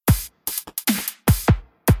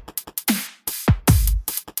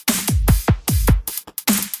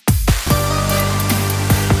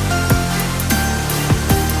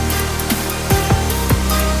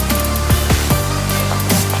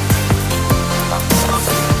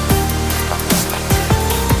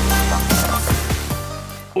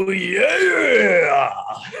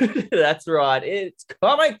That's right. It's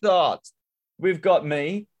Comic Thoughts. We've got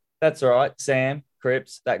me. That's right. Sam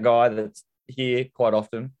Cripps, that guy that's here quite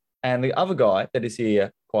often. And the other guy that is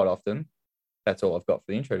here quite often. That's all I've got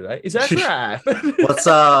for the intro today. Is that right? What's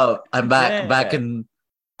up? I'm back Yeah. in Back in the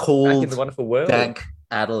cold, wonderful world. dank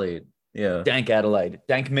Adelaide. Yeah. Dank Adelaide.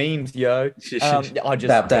 Dank memes, yo. I just,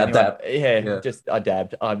 Dab, for dab, anyone, dab. yeah, Yeah. I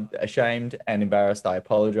dabbed. I'm ashamed and embarrassed. I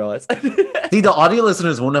apologize. See, the audio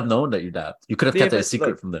listeners won't have known that you dabbed. You could have Yeah, kept it a but secret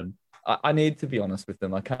look, from them. I need to be honest with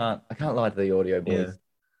them. I can't lie to the audio Yeah. boys.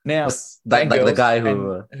 Now What's that and like the girls guy and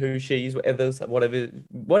who who she's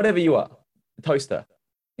whatever you are. Toaster.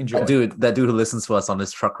 Enjoy. that dude who listens to us on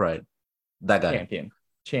his truck ride. That guy. Champion.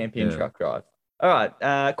 Champion Yeah. truck drive. All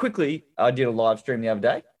right. Quickly, I did a live stream the other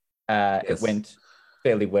day. It Yes. went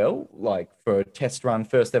fairly well, like for a test run,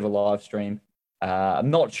 first ever live stream. I'm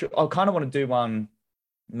not sure. I kind of want to do one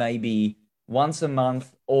maybe once a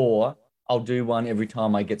month, or I'll do one every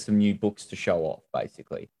time I get some new books to show off,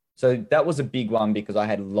 basically. So that was a big one because I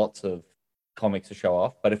had lots of comics to show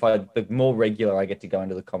off. But the more regular I get to go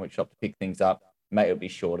into the comic shop to pick things up, maybe it'll be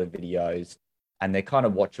shorter videos and they're kind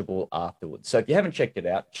of watchable afterwards. So if you haven't checked it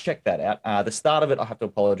out, check that out. The start of it, I have to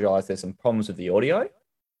apologize. There's some problems with the audio.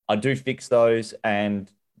 I do fix those,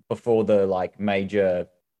 and before the like major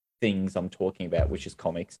things I'm talking about, which is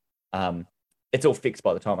comics, it's all fixed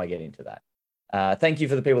by the time I get into that. Thank you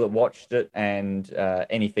for the people that watched it, and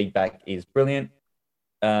any feedback is brilliant.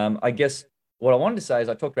 I guess what I wanted to say is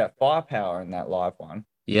I talked about firepower in that live one,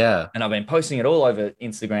 Yeah. and I've been posting it all over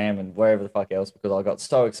Instagram and wherever the fuck else because I got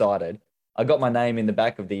so excited. I got my name in the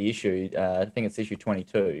back of the issue. I think it's issue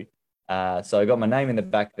 22. So I got my name in the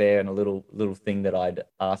back there and a little thing that I'd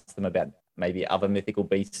asked them about maybe other mythical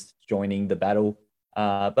beasts joining the battle.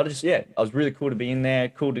 But I was really cool to be in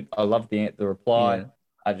there. I loved the reply. Yeah.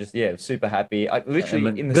 I just super happy. I I literally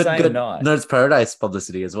mean, in the good same night. Nerds Paradise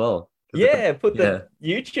publicity as well. Yeah, put the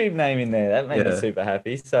Yeah. YouTube name in there. That made me Yeah. super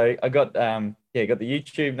happy. So I got got the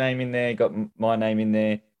YouTube name in there, got my name in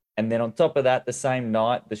there, and then on top of that, the same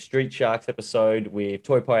night, the Street Sharks episode with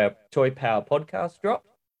Toy Power podcast dropped,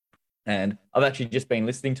 and I've actually just been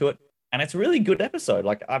listening to it, and it's a really good episode.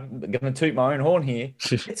 Like I'm gonna toot my own horn here.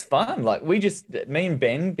 It's fun. Like me and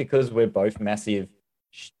Ben, because we're both massive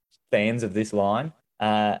fans of this line.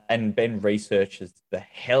 And Ben researches the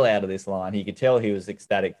hell out of this line. You could tell he was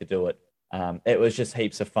ecstatic to do it. It was just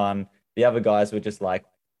heaps of fun. The other guys were just like,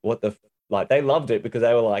 what the, like, they loved it because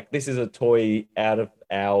they were like, this is a toy out of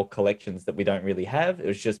our collections that we don't really have. It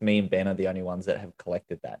was just me and Ben are the only ones that have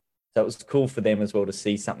collected that. So it was cool for them as well to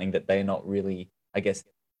see something that they're not really, I guess,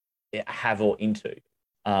 have or into.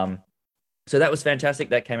 Um, so that was fantastic.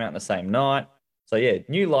 That came out in the same night. So yeah,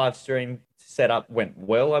 new live stream setup went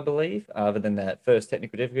well, I believe, other than that first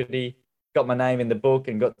technical difficulty. Got my name in the book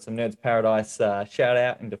and got some Nerds Paradise shout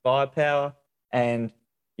out into Firepower. And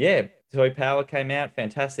yeah, Toy Power came out.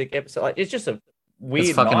 Fantastic episode. Like, it's just a It's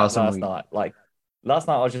weird fucking night awesome. last night. Like last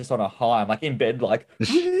night I was just on a high. I'm like in bed, like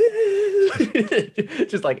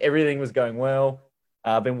just like everything was going well.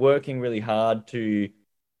 I've been working really hard to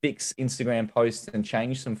fix Instagram posts and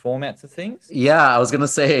change some formats of things. Yeah, I was gonna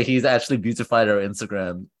say he's actually beautified our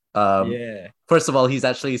Instagram. Yeah. First of all, he's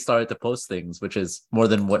actually started to post things, which is more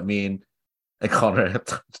than what me and Connor have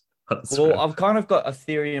done on Well, Instagram. I've kind of got a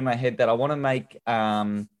theory in my head that I want to make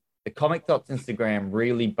the Comic Dots Instagram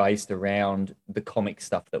really based around the comic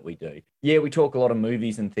stuff that we do. Yeah, we talk a lot of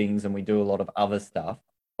movies and things, and we do a lot of other stuff,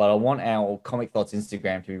 but I want our Comic Dots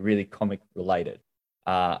Instagram to be really comic related.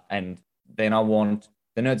 And then I want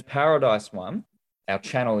the Nerds Paradise one, our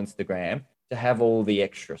channel Instagram, to have all the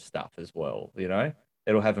extra stuff as well. You know,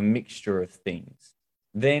 it'll have a mixture of things.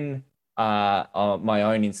 Then my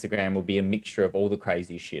own Instagram will be a mixture of all the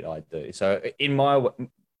crazy shit I do. So in my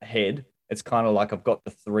head, it's kind of like I've got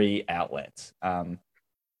the three outlets to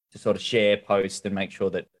sort of share, post, and make sure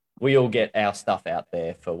that we all get our stuff out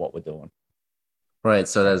there for what we're doing. Right.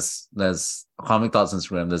 So there's Comic Thoughts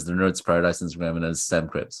Instagram, there's the Nerds Paradise Instagram, and there's Sam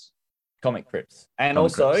Crips. Comic Crips. And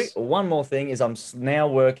Comic also, Crips. one more thing is I'm now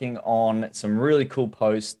working on some really cool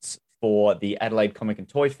posts for the Adelaide Comic and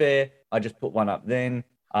Toy Fair. I just put one up then.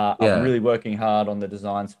 I'm Yeah. really working hard on the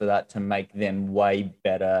designs for that to make them way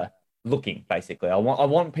better looking, basically. I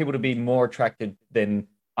want people to be more attracted than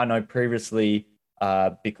I know previously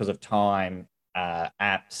because of time,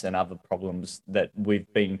 apps, and other problems that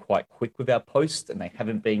we've been quite quick with our posts and they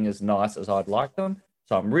haven't been as nice as I'd like them.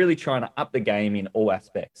 So I'm really trying to up the game in all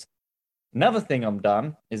aspects. Another thing I've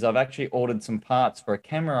done is I've actually ordered some parts for a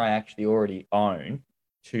camera I actually already own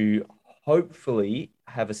to hopefully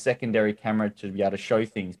have a secondary camera to be able to show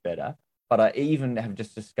things better. But I even have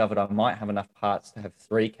just discovered I might have enough parts to have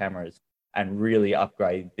three cameras and really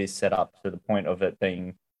upgrade this setup to the point of it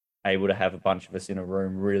being able to have a bunch of us in a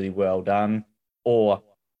room really well done, or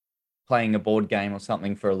playing a board game or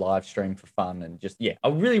something for a live stream for fun. And just, I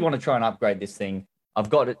really want to try and upgrade this thing. I've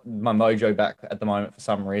got my mojo back at the moment for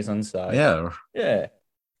some reason. So yeah.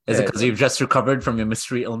 Is it because you've just recovered from your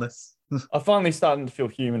mystery illness? I'm finally starting to feel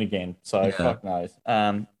human again. So fuck knows.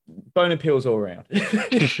 Boner pills all around.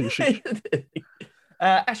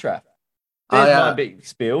 Ashraf, there's my big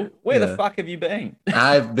spiel. Where the fuck have you been?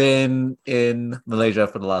 I've been in Malaysia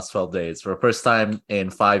for the last 12 days for the first time in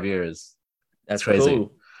 5 years. That's crazy.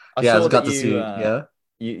 Cool. I got to see.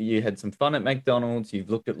 You had some fun at McDonald's. You've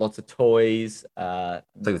looked at lots of toys. Played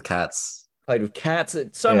with cats.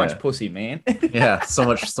 It's so much pussy, man. so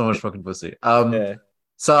much fucking pussy.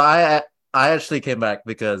 So I actually came back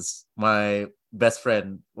because my best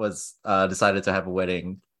friend was decided to have a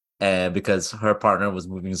wedding, and because her partner was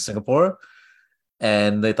moving to Singapore,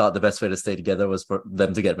 and they thought the best way to stay together was for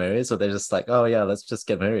them to get married. So they're just like, oh yeah, let's just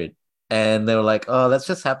get married. And they were like, oh, let's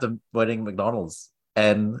just have the wedding at McDonald's.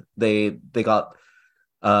 And they got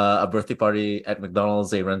a birthday party at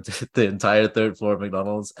McDonald's. They rented the entire third floor of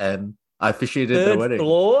McDonald's, and I officiated their wedding. Third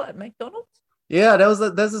floor at McDonald's? Yeah, there's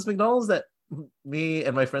this McDonald's that me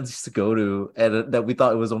and my friends used to go to, and that we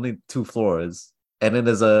thought it was only 2 floors. And then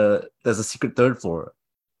there's a secret third floor,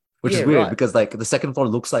 which is weird because like the second floor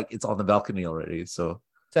looks like it's on the balcony already. So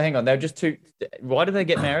hang on, they're just two. Why did they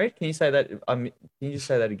get married? Can you say that? Can you just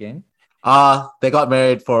say that again? They got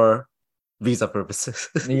married for visa purposes.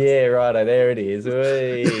 Yeah, righto. There it is.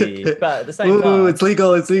 But at the same time, it's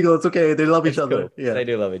legal. It's okay. They love each other. Cool. Yeah, they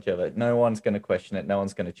do love each other. No one's going to question it. No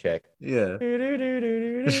one's going to check. Yeah.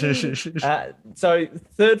 So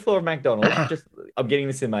third floor of McDonald's. I'm getting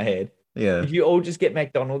this in my head. Yeah. Did you all just get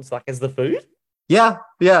McDonald's like as the food? Yeah.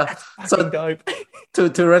 So dope.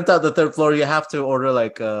 to rent out the third floor, you have to order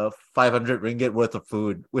like 500 ringgit worth of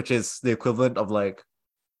food, which is the equivalent of like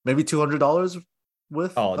maybe $200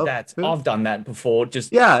 worth. I've done that before.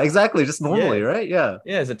 Exactly. Just normally, right? Yeah.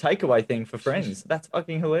 Yeah, it's a takeaway thing for friends. That's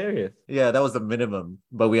fucking hilarious. Yeah, that was the minimum,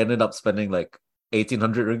 but we ended up spending like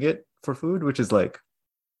 1,800 ringgit for food, which is like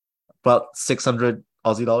about 600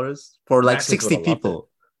 Aussie dollars for like 60 people.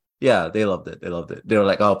 Yeah, they loved it. They were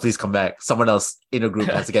like, "Oh, please come back. Someone else in a group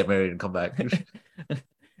has to get married and come back."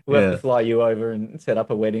 We'll have to fly you over and set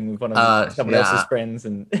up a wedding with one of someone else's friends.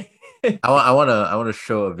 And I want to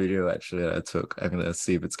show a video actually that I took. I'm gonna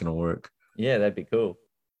see if it's gonna work. Yeah, that'd be cool.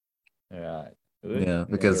 All right. Yeah,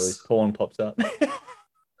 because porn pops up.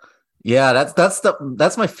 Yeah,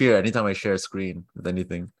 that's my fear anytime I share a screen with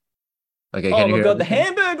anything. Okay, oh my god, the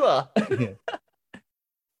Hamburglar! Yeah.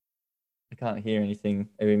 I can't hear anything.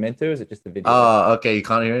 Are we meant to? Is it just a video? Oh, okay. You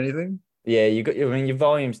can't hear anything? Yeah, your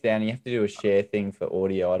volume's down. You have to do a share thing for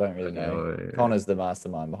audio. I don't really know. Wait. Connor's the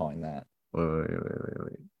mastermind behind that.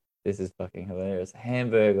 Wait. This is fucking hilarious.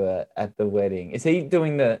 Hamburglar at the wedding. Is he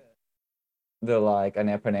doing the like I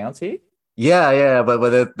now pronounce here? Yeah, but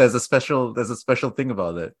there's a special thing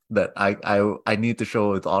about it that I need to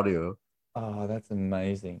show with audio. Oh, that's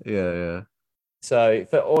amazing. Yeah. So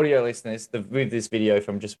for audio listeners, with this video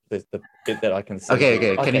from just the bit that I can see.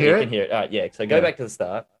 Okay. Can you hear it? Can hear it. All right, yeah. So go back to the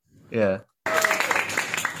start. Yeah.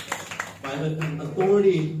 By the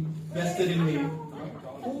authority vested in me.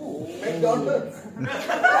 Oh, McDonald's.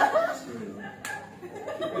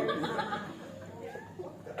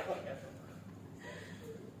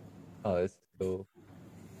 Oh, this is cool.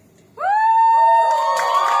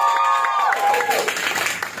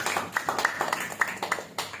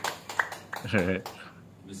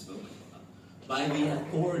 By the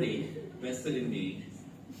authority vested in me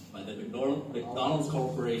by the McDonald's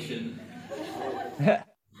Corporation,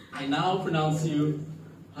 I now pronounce you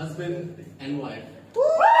husband and wife.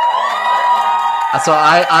 So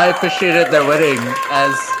I appreciated their wedding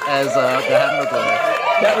as the Hamburglar.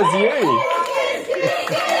 That was you.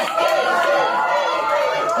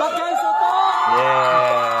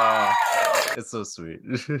 Yeah. It's so sweet.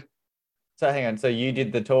 So hang on. So you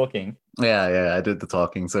did the talking. Yeah, I did the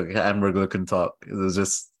talking. So Hamburglar couldn't talk. It was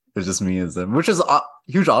just me and them, which is a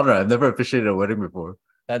huge honor. I've never officiated a wedding before.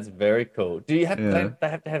 That's very cool. Do you have they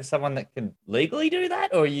have to have someone that can legally do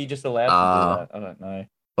that, or are you just allowed to do that? I don't know.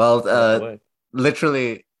 Well,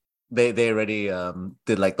 literally, they already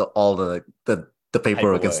did like all the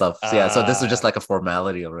paperwork and stuff. So, yeah, so this was just like a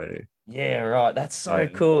formality already. Yeah, right. That's so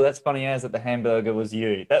cool. That's funny as that the Hamburger was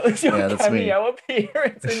you. That was your cameo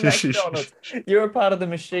appearance in McDonald's. You're a part of the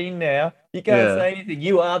machine now. You can't say anything.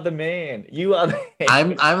 You are the man. You are the I'm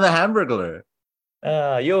the Hamburglar.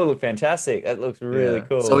 You all look fantastic. That looks really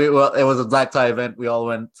cool. So it was a black tie event. We all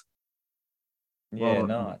went. Yeah,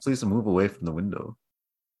 nice. Please move away from the window.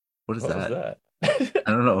 What is What was that? that?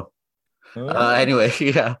 I don't know. Anyway,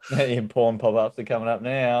 yeah. Your porn pop-ups are coming up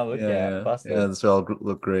now. Look Yeah, out, busted. yeah, this all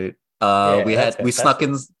look great. Yeah, We that's had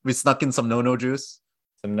fantastic. we snuck in some no juice.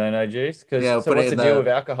 Some no juice. Yeah, So put it what's the in deal with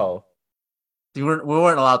alcohol? we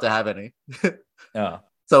weren't allowed to have any, Oh,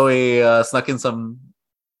 so we snuck in some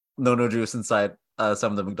no juice inside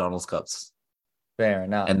some of the McDonald's cups, fair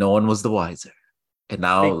enough. and no one was the wiser. And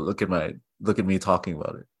now Big- look at me talking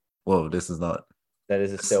about it. Whoa, this is not. That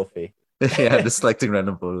is a selfie. Yeah, just selecting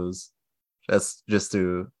random photos. That's just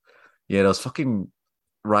to those fucking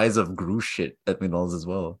rise of Gru shit at McDonald's as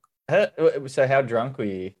well. So how drunk were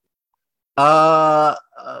you? Not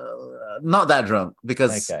that drunk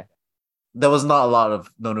because Okay. there was not a lot of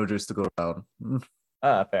no juice to go around.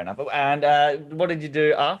 Fair enough. And what did you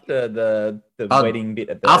do after the wedding bit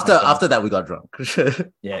at the after that we got drunk.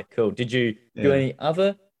 Yeah, cool. Did you do any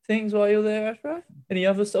other things while you were there, Ashraf? Any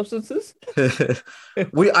other substances?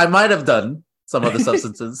 I might have done some other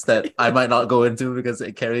substances that I might not go into because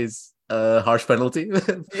it carries a harsh penalty.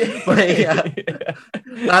 But yeah.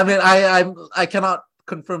 I mean I cannot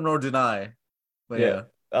confirm nor deny. But yeah.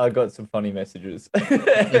 I got some funny messages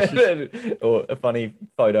or a funny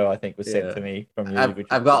photo I think was sent to me from you.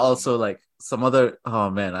 I've got also like some other. Oh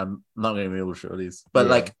man, I'm not gonna be able to show these, but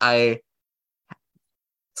like I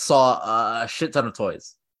saw a shit ton of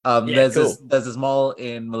toys. There's this mall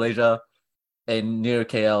in Malaysia, and near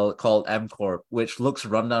KL called Amcorp, which looks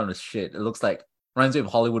run down as shit. It looks like reminds me of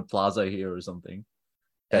Hollywood Plaza here or something.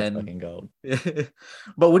 That's fucking gold.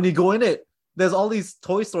 But when you go in it, there's all these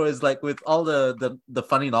toy stores like with all the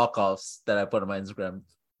funny knockoffs that I put on my Instagram.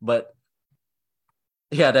 But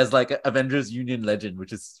yeah, there's like Avengers Union Legend,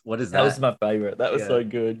 which is what is that? That was my favorite. That was so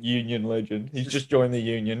good. Union Legend. He's just joined the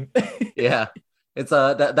union. Yeah. It's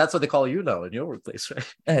that's what they call you now in your workplace, right?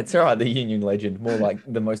 It's all right, the Union Legend, more like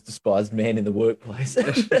the most despised man in the workplace.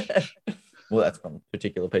 Well, that's from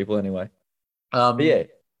particular people anyway. But yeah.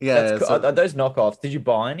 Cool. So, are those knockoffs, did you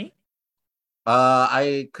buy any?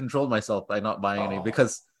 I controlled myself by not buying any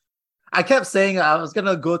because I kept saying I was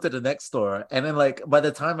gonna go to the next store, and then like by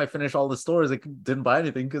the time I finished all the stores, I didn't buy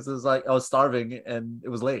anything because it was like I was starving and it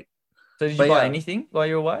was late. So did you buy anything while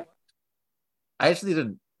you were away? I actually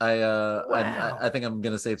didn't. I think I'm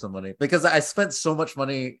gonna save some money because I spent so much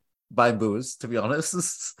money buying booze, to be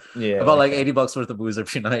honest. Yeah, about like $80 worth of booze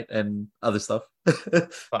every night and other stuff.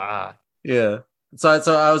 Yeah. So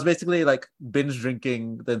I was basically like binge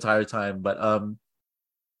drinking the entire time, but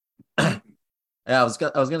yeah, I was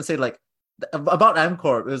gonna say like about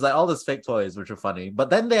Amcorp, it was like all these fake toys which are funny, but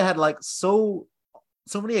then they had like so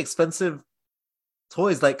many expensive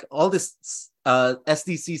toys, like all this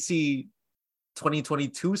SDCC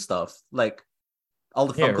 2022 stuff, like all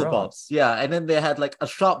the Funko Pops. Yeah, and then they had like a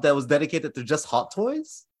shop that was dedicated to just hot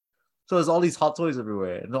toys. So there's all these hot toys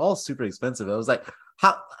everywhere, and they're all super expensive. I was like,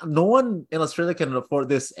 how no one in Australia can afford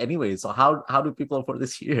this anyway. So how do people afford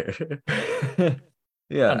this here?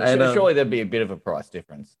 Yeah, and surely there'd be a bit of a price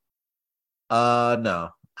difference. No,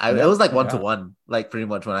 it was like 1-to-1, like pretty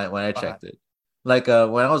much when I checked it. Like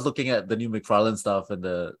when I was looking at the new McFarlane stuff and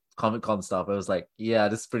the Comic-Con stuff, I was like, yeah,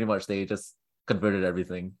 this is pretty much they just converted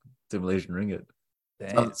everything to Malaysian ringgit.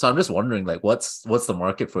 So I'm just wondering, like, what's the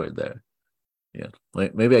market for it there? Yeah,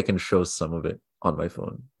 like maybe I can show some of it on my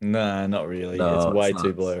phone. No, not really. No, it's way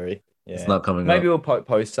too blurry. Yeah. It's not coming. Maybe we'll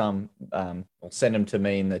post some. Or send them to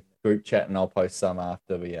me in the group chat, and I'll post some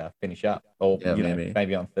after we finish up, or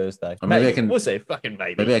maybe on Thursday. Or maybe I can. We'll see. Fucking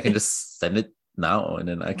maybe. Maybe I can just send it now, and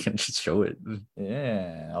then I can just show it.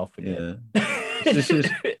 Yeah, I'll forget. Yeah.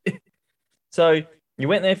 So you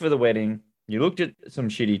went there for the wedding. You looked at some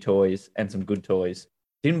shitty toys and some good toys.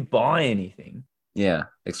 Didn't buy anything. Yeah,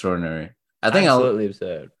 extraordinary. I think absolutely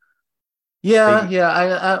absurd.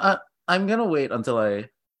 Yeah. I'm gonna wait until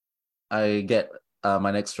I get my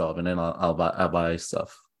next job, and then I'll buy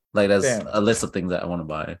stuff. Like there's a list of things that I want to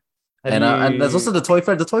buy, and there's also the toy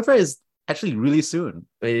fair. The toy fair is actually really soon.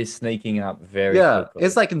 It is sneaking up very quickly.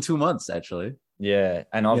 It's like in 2 months actually. Yeah,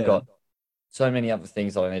 and I've got so many other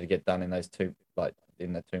things I need to get done in those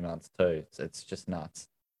in the 2 months too. So it's just nuts.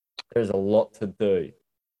 There's a lot to do.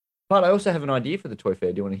 But I also have an idea for the toy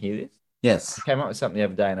fair. Do you want to hear this? Yes. I came up with something the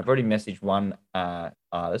other day, and I've already messaged one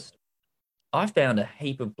artist. I found a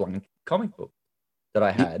heap of blank comic books that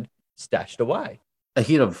I had stashed away. A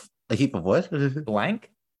heap of what? Blank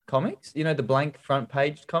comics? You know, the blank front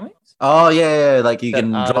page comics? Oh, yeah. Like you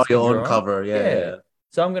can draw your own cover. Yeah.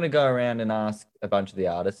 So I'm going to go around and ask a bunch of the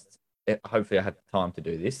artists. Hopefully I have time to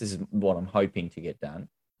do this. This is what I'm hoping to get done.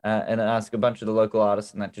 And ask a bunch of the local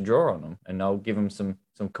artists and that to draw on them. And I'll give them some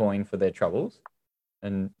coin for their troubles.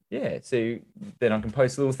 And yeah, so then I can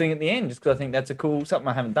post a little thing at the end, just because I think that's something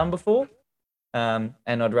I haven't done before. And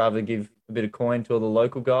I'd rather give a bit of coin to all the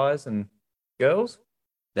local guys and girls.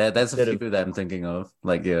 That's a few that I'm thinking of,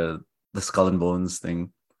 like the Skull and Bones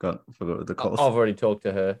thing. Forgot what they're called. I've already talked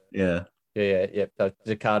to her. Yeah. So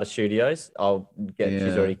Jakarta Studios.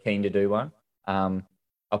 She's already keen to do one. I'll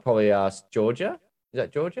probably ask Georgia. Is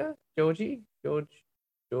that Georgia? Georgie? George?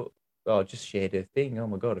 Oh, I just shared her thing. Oh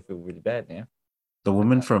my god, I feel really bad now. The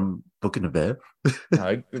woman from Book and the Bear?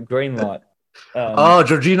 No, Greenlight.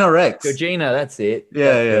 Georgina Rex. Georgina, that's it.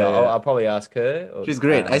 Yeah. I'll probably ask her. She's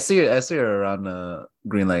great. I see her around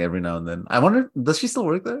Greenlight every now and then. I wonder, does she still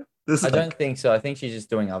work there? I don't think so. I think she's just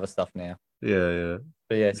doing other stuff now. Yeah.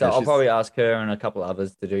 But yeah, so I'll probably ask her and a couple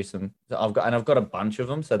others to do some. I've got a bunch of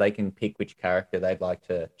them, so they can pick which character they'd like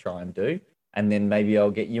to try and do, and then maybe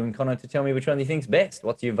I'll get you and Connor to tell me which one you think's best.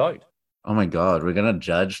 What's your vote? Oh my god, we're gonna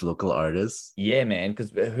judge local artists. Yeah, man.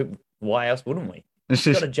 Because why else wouldn't we?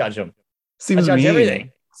 Got to judge them. Seems I judge mean.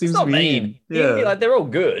 everything. Seems it's not mean. Yeah, like they're all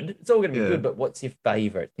good. It's all gonna be good. But what's your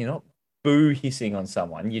favorite? You're not boo hissing on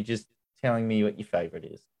someone. You're just telling me what your favorite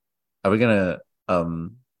is. Are we gonna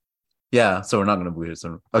Yeah, so we're not gonna boo hiss.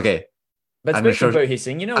 Okay. But speaking of boo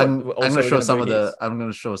hissing, you know what? I'm gonna show some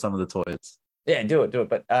of the toys. Yeah, do it.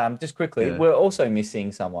 But just quickly, we're also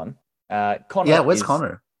missing someone. Connor. Yeah, where's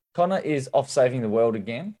Connor? Connor is off saving the world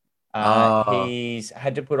again. He's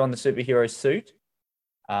had to put on the superhero suit.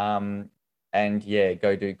 And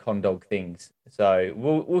go do Condog things. So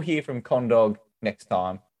we'll hear from Condog next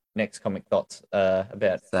time. Next Comic Thoughts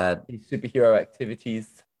about his superhero activities.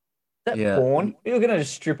 That porn? You're looking at a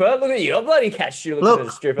stripper? Look at you. I bloody catched you looking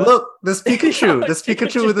at a stripper. Look, there's Pikachu. There's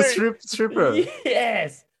Pikachu with a stripper.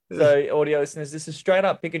 Yes. So, audio listeners, this is straight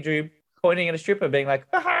up Pikachu pointing at a stripper, being like,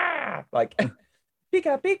 ha! Like,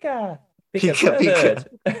 Pika, Pika. Pika.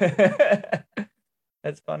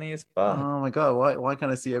 That's funny as fuck. Oh my god, why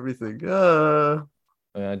can't I see everything? Do you know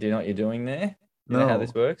what you're doing there? You know how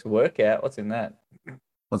this works? Workout. What's in that?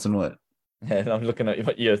 What's in what? Yeah, I'm looking at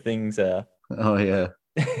what your things are. Oh yeah.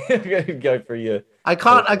 Go for your. I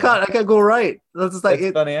can't go right. That's just like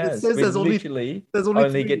funny it says there's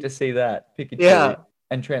only get to see that Pikachu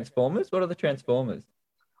and Transformers. What are the Transformers?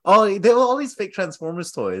 Oh, there were all these fake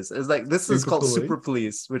Transformers toys. It's like this is called Super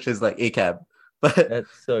Police, which is like ACAB. But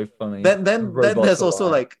that's so funny. Then there's also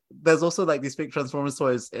like these fake Transformers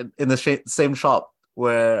toys in the same shop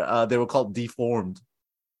where they were called Deformed,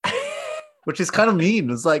 which is kind of mean.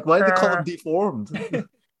 It's like, why do they call them Deformed?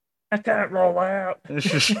 I can't roll out. That's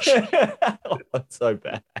so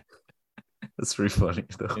bad. That's pretty funny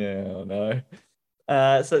though. Yeah, I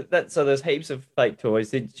know. So there's heaps of fake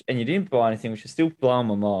toys, and you didn't buy anything, which is still blowing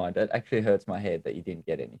my mind. It actually hurts my head that you didn't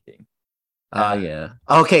get anything. Yeah.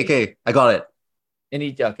 Okay, I got it.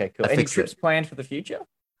 Okay, cool. Any trips planned for the future?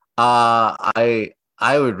 I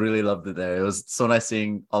would really love it there. It was so nice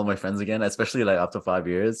seeing all my friends again, especially like after 5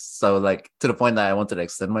 years. So like to the point that I wanted to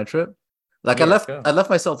extend my trip. Like I left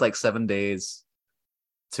myself like 7 days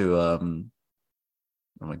to oh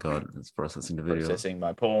my god, it's processing the video. Processing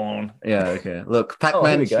my porn. Yeah, okay. Look,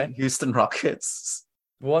 Pac-Man Houston Rockets.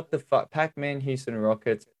 What the fuck? Pac-Man Houston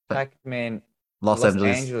Rockets, Pac-Man Los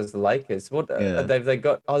Angeles Lakers. What they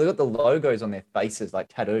got the logos on their faces like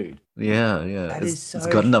tattooed. Yeah. It's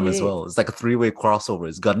Gundam as well. It's like a 3-way crossover.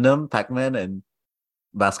 It's Gundam, Pac-Man, and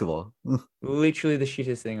basketball. Literally the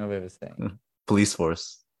shittest thing I've ever seen. Police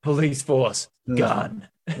force. Gun.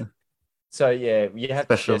 So yeah, you have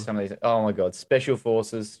to share some of these. Oh my god, special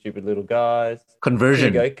forces, stupid little guys.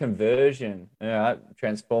 Conversion. There you go, conversion. All right,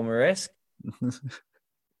 Transformer-esque.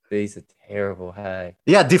 These are terrible. Hey.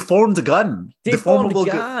 Yeah, deformed gun. Deformable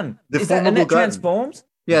gun. Deformable gun. And that transforms.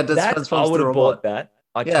 Yeah, that transforms. I would have bought that.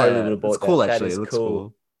 I totally would have bought that. It's cool, actually. It looks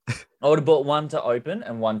cool. I would have bought one to open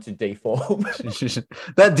and one to deform.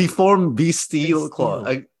 That deformed beast steel claw.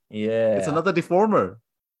 Yeah, it's another deformer.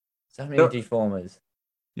 So many deformers.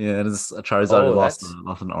 Yeah, it's a Charizard who lost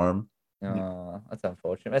an arm. Oh, that's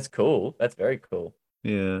unfortunate. That's cool. That's very cool.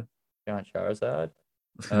 Yeah. Giant Charizard.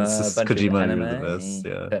 Kojima anime, the best.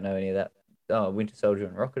 Yeah. Don't know any of that. Oh, Winter Soldier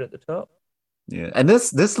and Rocket at the top. Yeah, and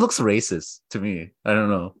this looks racist to me. I don't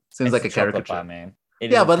know. Seems like a caricature, bar, man.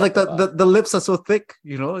 But like the lips are so thick,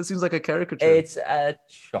 you know. It seems like a caricature. It's a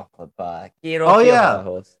chocolate bar. Get off your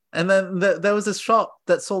horse. And then there was this shop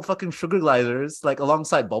that sold fucking sugar gliders, like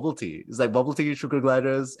alongside bubble tea. It's like bubble tea, sugar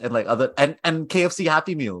gliders, and like other and KFC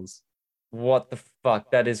Happy Meals. What the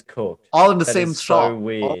fuck? That is cooked. All in the same shop. So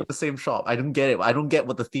weird. All in the same shop. I don't get it. I don't get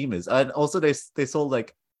what the theme is. And also they sold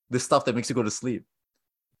like this stuff that makes you go to sleep.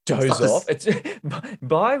 Doze off. It's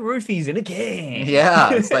buy roofies in a can.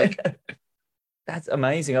 Yeah, it's like That's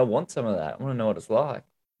amazing. I want some of that. I want to know what it's like.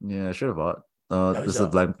 Yeah, I should have bought. Those This is are-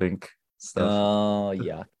 blank pink stuff. Oh,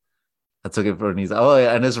 yeah. I took it for Nice. Oh,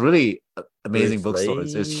 yeah, and it's really amazing Bruce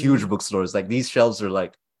bookstores. There's Lee. huge bookstores. Like these shelves are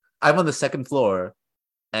like, I'm on the second floor,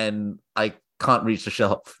 and I can't reach the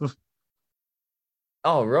shelf.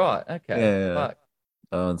 Oh, right. Okay. Yeah. Fuck.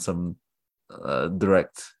 And some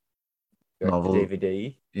direct novel.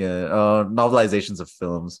 DVD. Yeah, novelizations of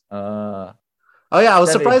films. Uh, Oh yeah, I was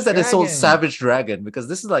Savage surprised that it sold Dragon. Savage Dragon because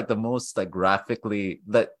this is like the most like graphically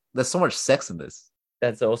that there's so much sex in this.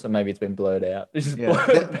 that's also maybe it's been blurred out. It's just Yeah.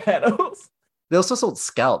 blurred panels. They also sold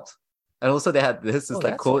Scalped, and also they had this is Oh, like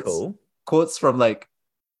that's quotes cool. quotes from like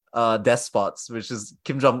despots, which is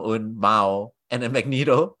Kim Jong Un, Mao, and then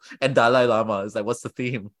Magneto and Dalai Lama. It's like, what's the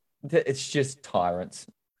theme? It's just tyrants.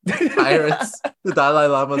 Tyrants. The Dalai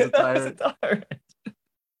Lama's a That's tyrant. a tyrant.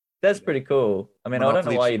 That's pretty cool. I mean, I don't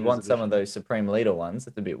Monopoly know why you'd Cheaters want some of Edition. those Supreme Leader ones.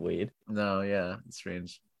 It's a bit weird. No, yeah, it's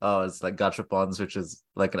strange. Oh, it's like Gachapons, which is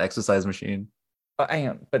like an exercise machine. Oh, hang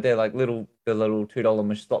on, but they're like the little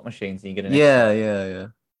 $2 slot machines, and you get an Yeah.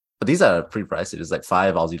 But these are pretty pricey. It's like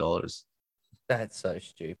 $5 Aussie. That's so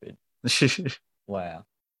stupid. Wow,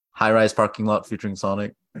 High rise parking lot featuring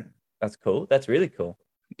Sonic. that's cool. That's really cool.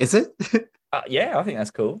 Is it? Yeah, I think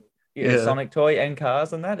that's cool. Yeah, Yeah. Sonic toy and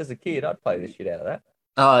cars and that. As a kid, I'd play the shit out of that.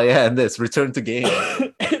 Oh yeah, and this return to game.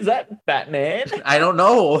 Is that Batman? I don't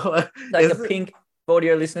know. Like Is a it? pink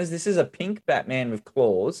audio listeners. This is a pink Batman with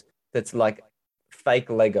claws. That's like fake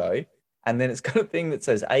Lego, and then it's got a thing that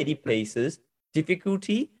says 80 pieces.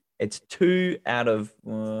 Difficulty. It's 2 out of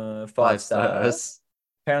 5 stars.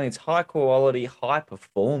 Apparently, it's high quality, high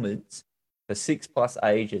performance for 6+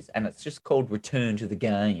 ages, and it's just called Return to the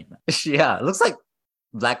Game. Yeah, it looks like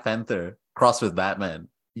Black Panther crossed with Batman.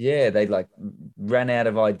 Yeah, they like ran out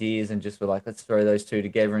of ideas and just were like, let's throw those two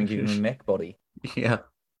together and give him a mech body. Yeah.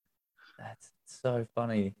 That's so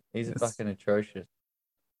funny. These are Yes. fucking atrocious.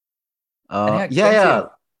 And how Yeah.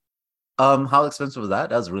 expensive? How expensive was that?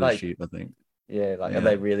 That was really Like- cheap, I think. Yeah, like Yeah. are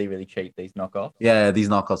they really, really cheap, these knockoffs? Yeah, these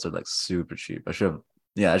knockoffs are like super cheap. I should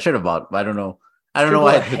have bought. I don't know. I don't Should've know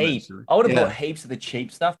why I bought a didn't, heap. actually. I would have Yeah. bought heaps of the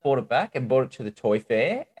cheap stuff, bought it back, and bought it to the toy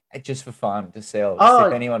fair just for fun to sell. Oh.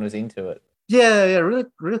 If anyone was into it. Yeah,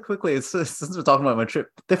 really quickly. Since we're talking about my trip,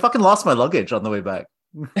 they fucking lost my luggage on the way back.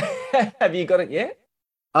 Have you got it yet?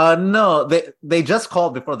 No, they just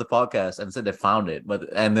called before the podcast and said they found it,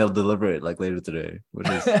 and they'll deliver it like later today, which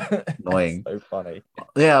is annoying. So funny.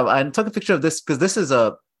 Yeah. I took a picture of this because this is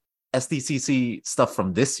a SDCC stuff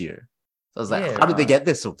from this year. So I was like, Yeah, how did they right. get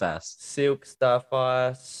this so fast? Silk,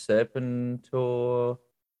 Starfire, Serpentor.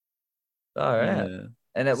 All right. Yeah.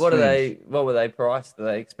 And It's what strange. what were they priced? Are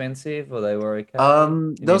they expensive or they were okay?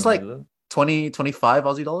 You Those didn't like know them? 25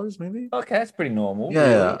 Aussie dollars, maybe. Okay, that's pretty normal. Yeah,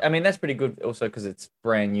 really. yeah. I mean, that's pretty good also because it's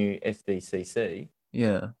brand new SDCC.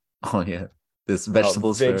 Yeah. Oh yeah. This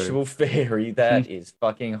vegetable Vegetable fairy. That is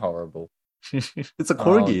fucking horrible. It's a Oh,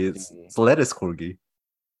 corgi. It's dear. lettuce corgi.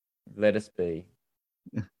 Let us be.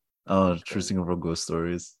 Oh, True Singapore Ghost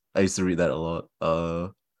Stories. I used to read that a lot.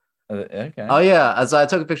 Okay. Oh yeah. So I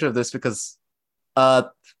took a picture of this because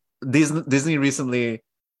Disney recently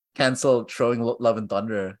canceled showing Love and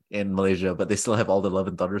Thunder in Malaysia, but they still have all the Love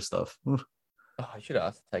and Thunder stuff. Oh, I should have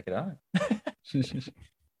asked to take it home.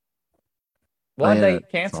 Why did yeah, they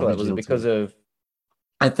cancel Zombie it? Was it Jail because of?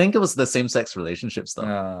 I think it was the same-sex relationship stuff.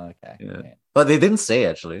 Oh, okay. Yeah. Yeah. But they didn't say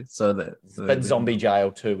actually. But Zombie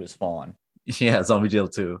Jail 2 was fine. Yeah, Zombie Jail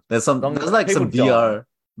 2. There's like some People die.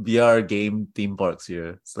 VR game theme parks here.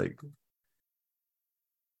 It's like,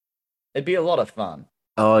 It'd be a lot of fun.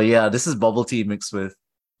 oh yeah, this is bubble tea mixed with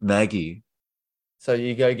Maggie. So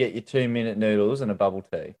you go get your 2-minute noodles and a bubble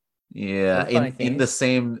tea. Yeah, The funny in thing the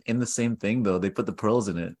is- same thing though. They put the pearls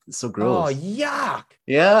in it. It's so Oh, gross. yuck.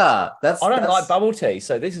 Yeah, I don't that's- like bubble tea,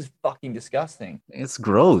 so this is fucking disgusting. It's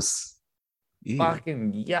gross. Ew.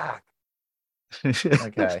 Fucking yuck.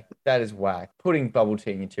 Okay, that is whack. Putting bubble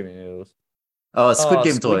tea in your 2-minute noodles. Oh, Squid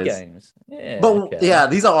Game Squid toys. Games. Yeah. But okay. yeah,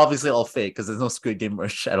 these are obviously all fake because there's no Squid Game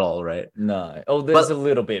merch at all, right? No. Oh, there's But- a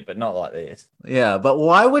little bit, but not like this. Yeah, but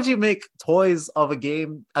why would you make toys of a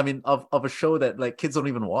game? I mean, of a show that like kids don't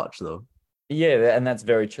even watch though. Yeah, and that's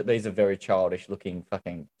very. These are very childish looking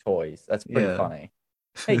fucking toys. That's pretty Yeah. funny.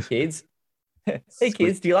 Hey kids. Hey Squid-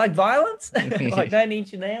 kids, do you like violence? Like don't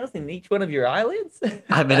eat your nails in each one of your eyelids?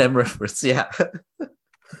 I'm an M reference. Yeah.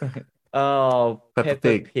 Oh, Peppa Peppa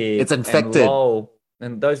Pig. Pig. It's and infected. LOL.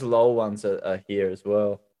 And those LOL ones are here as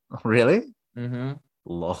well. Really? Mm-hmm.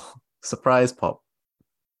 Lol. Surprise pop.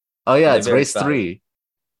 Oh yeah, They're it's very race fun. 3.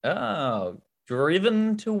 Oh,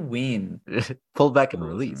 driven to win. Pull back and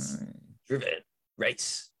release. Driven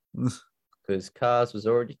race. Because cars was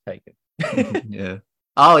already taken. Yeah.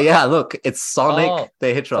 Oh yeah, look, it's Sonic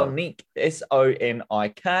the Hedgehog. Sonic,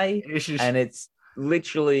 Sonik, and it's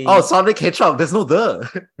literally Sonic Hedgehog. There's no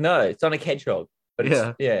the. No, Sonic Hedgehog.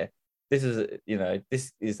 But Yeah. This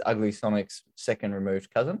is Ugly Sonic's second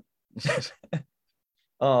removed cousin.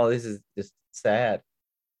 Oh, this is just sad.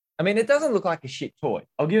 I mean, it doesn't look like a shit toy.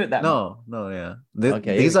 I'll give it that. No, yeah.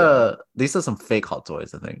 Okay, these are some fake Hot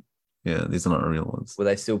Toys, I think. Yeah, these are not real ones. Were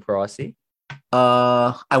they still pricey?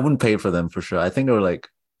 I wouldn't pay for them for sure. I think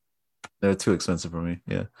they were too expensive for me.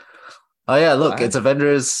 Yeah. Oh yeah, look, it's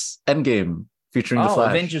Avengers Endgame featuring the Flash.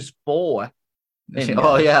 Avengers 4. Endgame.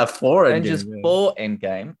 Oh yeah, 4 Avengers 4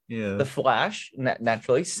 Endgame. Yeah. The Flash,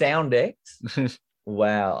 naturally. Sound X.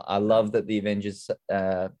 Wow, I love that the Avengers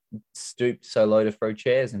stooped so low to throw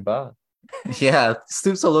chairs and bars. Yeah,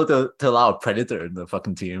 stooped so low to allow a Predator in the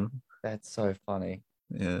fucking team. That's so funny.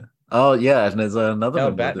 Yeah. Oh yeah, and there's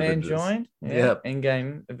another Batman joined. Yeah.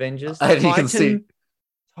 Endgame Avengers. And you can see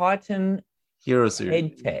Titan Hero Series.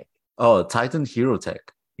 Head Tech. Oh, Titan Hero Tech.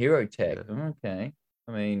 Hero Tech. Yeah. Okay.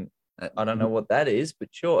 I mean, I don't know what that is, but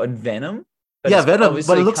sure. And Venom. Yeah, Venom,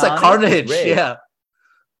 but it looks like Carnage. Yeah.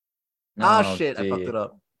 Shit, dear. I fucked it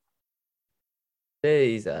up.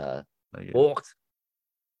 These are walked.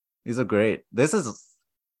 These are great. This is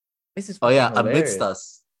hilarious. Amidst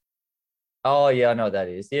Us. Oh yeah, I know what that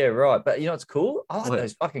is. Yeah, right. But you know what's cool? I like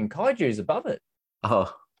those fucking kaijus above it.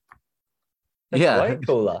 Oh. That's way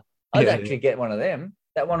cooler. I'd actually get one of them.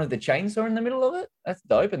 That one with the chainsaw in the middle of it. That's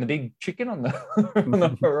dope. And the big chicken on the on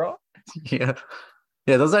the right. Yeah.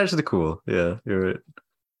 Yeah, those are actually cool. Yeah, you're right.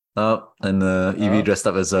 And Eevee dressed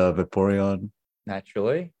up as a Vaporeon.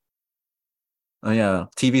 Naturally. Oh yeah,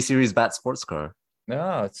 TV series Bat Sports Car.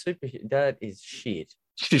 No, it's super. That is shit.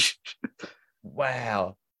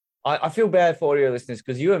 Wow. I feel bad for audio listeners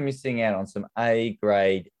because you are missing out on some A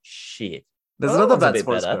grade shit. There's another Bat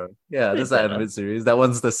Sports Car. Yeah, there's that animated series. That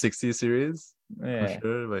one's the 60 series. Yeah.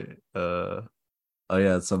 For sure.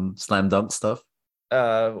 But, some slam dunk stuff.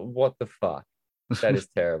 What the fuck? That is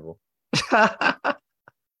terrible.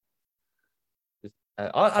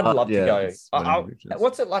 I'd love to go.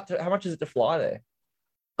 What's it like? How much is it to fly there?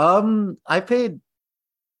 I paid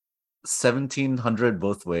 1,700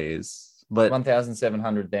 both ways, but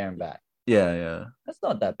 1,700 there and back. Yeah. That's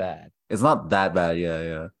not that bad. It's not that bad.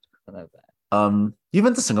 Yeah. Not that bad. You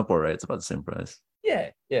went to Singapore, right? It's about the same price. Yeah.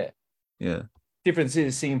 Difference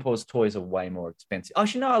is Singapore's toys are way more expensive.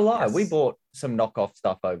 Actually, no, I lie. Yes. We bought some knockoff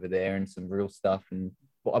stuff over there and some real stuff, and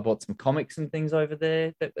I bought some comics and things over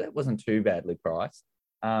there. That wasn't too badly priced.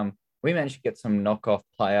 We managed to get some knockoff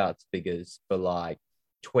Play Arts figures for like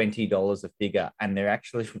 $20 a figure, and they're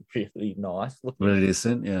actually really nice looking. Really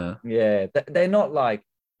decent, yeah. Yeah, they're not like,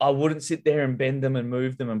 I wouldn't sit there and bend them and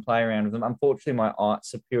move them and play around with them. Unfortunately, my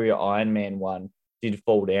Superior Iron Man one did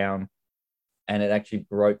fall down, and it actually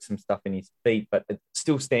broke some stuff in his feet, but it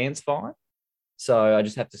still stands fine. So I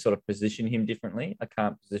just have to sort of position him differently. I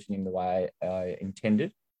can't position him the way I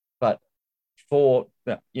intended. But for,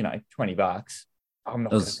 $20, I'm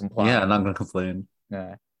not going to complain. Yeah, I'm not going to complain.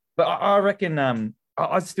 No. But I reckon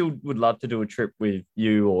I still would love to do a trip with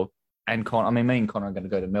you and Connor. I mean, me and Connor are going to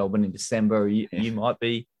go to Melbourne in December. You might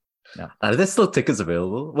be. No. Are there still tickets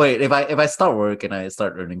available? Wait, if I start work and I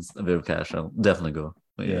start earning a bit of cash, I'll definitely go.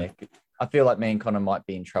 But yeah. I feel like me and Connor might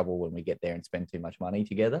be in trouble when we get there and spend too much money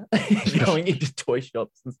together going into toy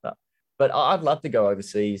shops and stuff. But I'd love to go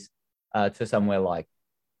overseas to somewhere like,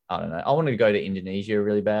 I don't know. I want to go to Indonesia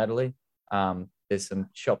really badly. There's some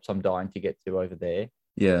shops I'm dying to get to over there.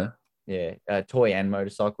 Yeah. Yeah. Toy and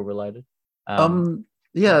motorcycle related.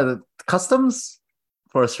 The customs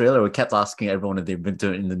for Australia, we kept asking everyone if they've been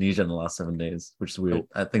to Indonesia in the last 7 days, which is weird.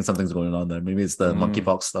 I think something's going on there. Maybe it's the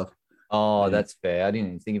monkeypox stuff. Oh, that's fair. I didn't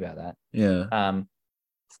even think about that. Yeah.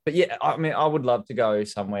 But yeah, I mean, I would love to go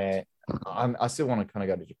somewhere. I still want to kind of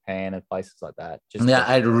go to Japan and places like that.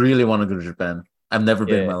 I really want to go to Japan. I've never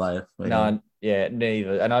been in my life.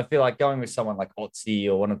 Neither. And I feel like going with someone like Otzi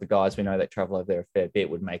or one of the guys we know that travel over there a fair bit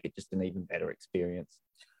would make it just an even better experience.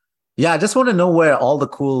 Yeah, I just want to know where all the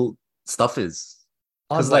cool stuff is.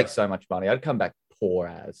 I'd like so much money. I'd come back poor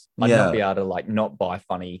as. I'd not be able to not buy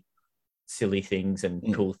funny, silly things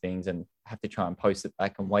and cool things and have to try and post it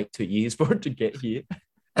back and wait 2 years for it to get here.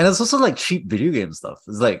 And it's also like cheap video game stuff.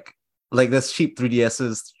 It's like there's cheap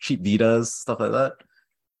 3DSs, cheap Vitas, stuff like that.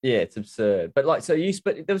 Yeah, it's absurd. But it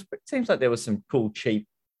seems like there was some cool, cheap,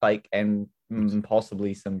 fake, and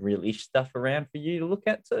possibly some real-ish stuff around for you to look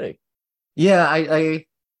at too. Yeah,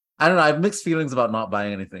 I don't know. I have mixed feelings about not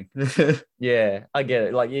buying anything. Yeah, I get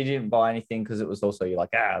it. Like, you didn't buy anything because it was also, you're like,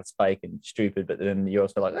 it's fake and stupid. But then you're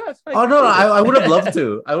also like, it's fake. Oh, no, I would have loved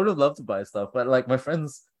to. I would have loved to buy stuff. But like my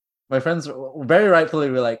friends my friends very rightfully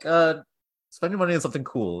were like, spend your money on something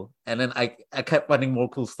cool. And then I kept finding more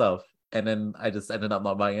cool stuff. And then I just ended up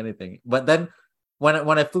not buying anything. But then when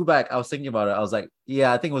I flew back, I was thinking about it. I was like,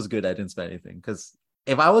 yeah, I think it was good I didn't spend anything. Because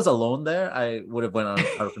if I was alone there, I would have went out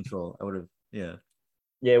of control. I would have, yeah.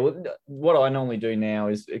 Yeah, well, what I normally do now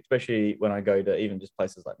is, especially when I go to even just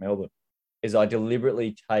places like Melbourne, is I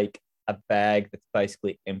deliberately take a bag that's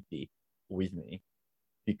basically empty with me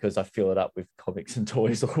because I fill it up with comics and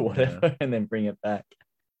toys or whatever, and then bring it back.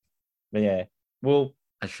 But yeah, well,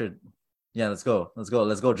 I should. Yeah, let's go. Let's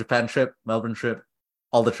go. Japan trip, Melbourne trip,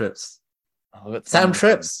 all the trips. Sam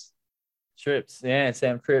trips. Yeah,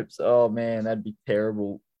 Sam trips. Oh man, that'd be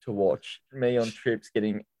terrible to watch. Me on trips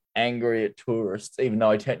getting angry at tourists, even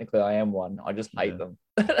though technically I am one. I just hate them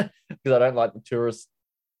because I don't like the tourist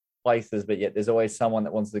places, but yet there's always someone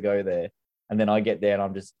that wants to go there. And then I get there and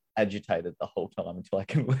I'm just agitated the whole time until I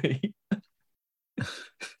can leave. I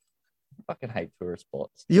fucking hate tourist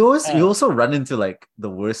spots. You also run into like the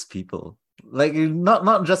worst people. Like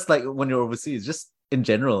not just like when you're overseas, just in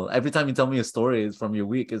general. Every time you tell me a story from your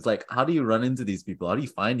week, it's like, how do you run into these people? How do you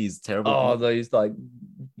find these terrible people? Those like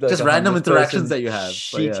just random interactions that you have.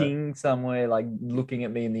 Shitting somewhere, like looking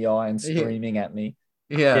at me in the eye and screaming at me.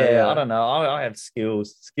 Yeah. I don't know. I have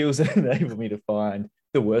skills that enable me to find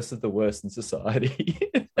the worst of the worst in society.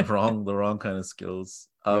 the wrong kind of skills.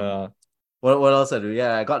 What else I do?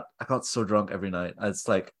 Yeah, I got so drunk every night. It's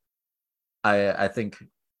like I think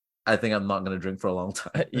I'm not gonna drink for a long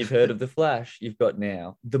time. You've heard of the Flash. You've got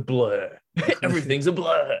now the Blur. Everything's a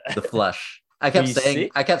blur. The Flash. I kept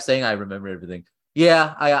saying I remember everything.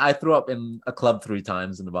 Yeah, I threw up in a club 3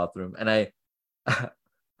 times in the bathroom, and I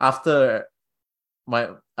after my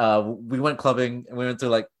we went clubbing and we went to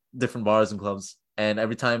like different bars and clubs, and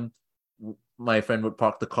every time my friend would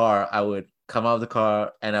park the car, I would come out of the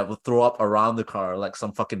car and I would throw up around the car like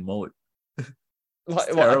some fucking moat. Like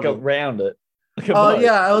around it.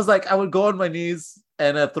 I was like, I would go on my knees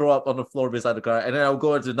and I'd throw up on the floor beside the car, and then I would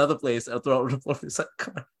go into another place and I'd throw up on the floor beside the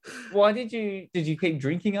car. Why did you keep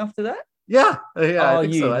drinking after that? Yeah, I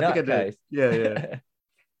think so. I think I did. Yeah.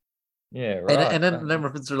 Yeah, right. And then my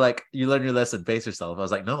friends were like, "You learn your lesson, pace yourself." I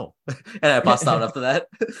was like, "No," and I passed out after that.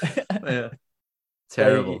 Yeah,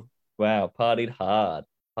 terrible. Wow, partied hard.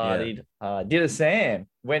 Did a Sam.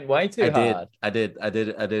 Went way too hard. I did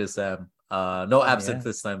a Sam. No absinthe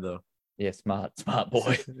this time though. Yeah, smart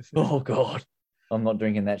boy. Oh god, I'm not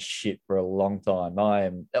drinking that shit for a long time. I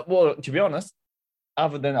am. Well, to be honest,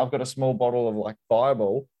 other than I've got a small bottle of like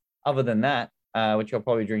Fireball. Other than that, which I'll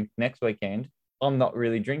probably drink next weekend, I'm not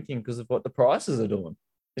really drinking because of what the prices are doing.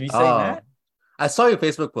 Have you seen that? I saw your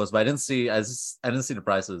Facebook post, but I didn't see the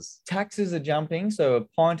prices. Taxes are jumping, so a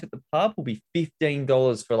pint at the pub will be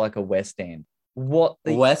 $15 for like a West End. What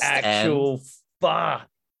the actual fuck?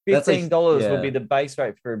 $15 will be the base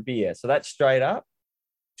rate for a beer. So that's straight up.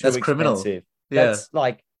 That's expensive. Criminal. That's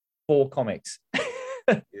like 4 comics.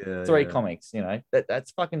 3 comics, you know.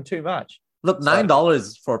 That's fucking too much. Look,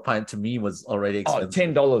 $9 for a pint to me was already expensive.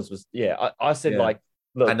 $10 was, I said like,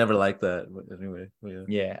 look. I never liked that, but anyway.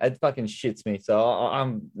 Yeah, it fucking shits me. So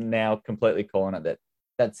I'm now completely calling it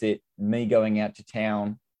that's it. Me going out to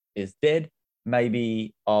town is dead.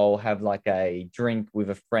 Maybe I'll have like a drink with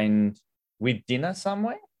a friend with dinner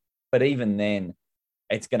somewhere. But even then,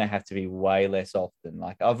 it's going to have to be way less often.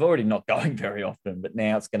 Like I've already not going very often, but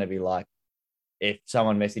now it's going to be like, if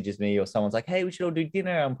someone messages me or someone's like, hey, we should all do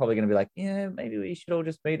dinner, I'm probably going to be like, yeah, maybe we should all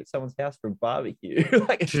just meet at someone's house for a barbecue.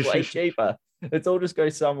 Like it's way cheaper. Let's all just go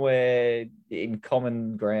somewhere in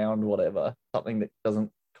common ground, whatever, something that doesn't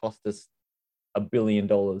cost us $1 billion.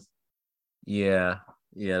 Yeah,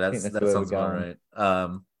 that sounds all right.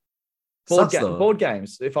 Board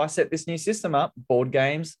games. If I set this new system up, board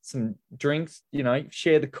games, some drinks,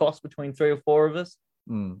 share the cost between 3 or 4 of us.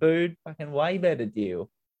 Food, fucking way better deal.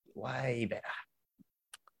 Way better.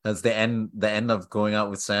 That's the end of going out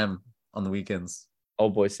with Sam on the weekends.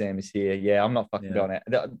 Old boy Sam is here. Yeah, I'm not fucking going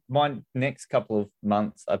out. My next couple of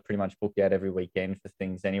months, I pretty much book out every weekend for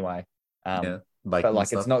things anyway. But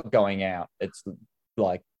like it's not going out. It's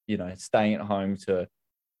like, staying at home to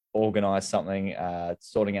organize something,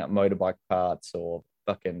 sorting out motorbike parts or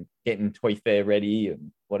fucking getting Toy Fair ready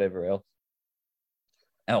and whatever else.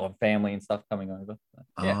 And family and stuff coming over.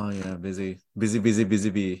 Busy.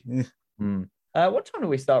 What time do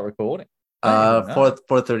we start recording?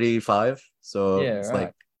 4:35. So it's right.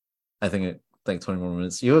 Like, I think it like 20 more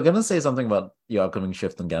minutes. You were gonna say something about your upcoming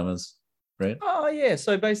shift on Gammas, right? Oh yeah.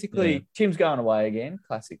 So basically, Tim's going away again.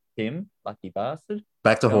 Classic Tim, lucky bastard.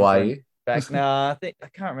 Back to Hawaii. I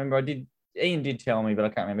can't remember. Ian did tell me, but I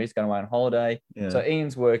can't remember. He's going away on holiday. Yeah. So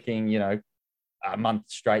Ian's working, a month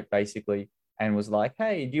straight, basically, and was like,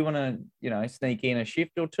 "Hey, do you want to, sneak in a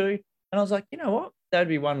shift or two?" And I was like, "You know what? That'd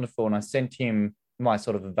be wonderful." And I sent him my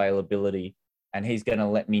sort of availability, and he's going to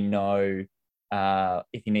let me know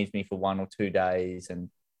if he needs me for 1 or 2 days, and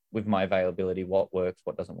with my availability, what works,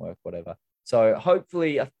 what doesn't work, whatever. So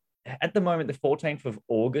hopefully, at the moment, the 14th of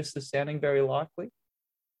August is sounding very likely.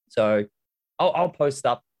 So I'll post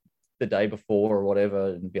up the day before or whatever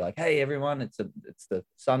and be like, "Hey, everyone, it's the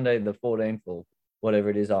Sunday, the 14th or whatever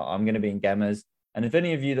it is. I'm going to be in Gammas. And if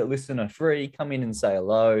any of you that listen are free, come in and say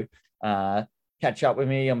hello, catch up with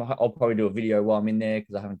me. I'll probably do a video while I'm in there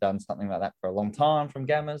because I haven't done something like that for a long time from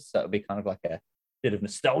Gammas. So it'll be kind of like a bit of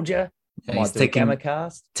nostalgia. Yeah, I might do a Gamma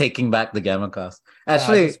cast. Taking back the Gamma cast.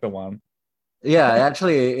 Actually, just for one. Yeah,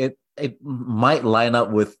 actually, it might line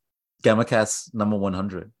up with Gamma cast number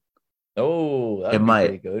 100. Oh, that'd It be might.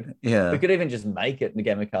 pretty good. Yeah. We could even just make it the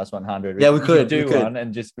Gamma Cast 100. Yeah, we could do we could. one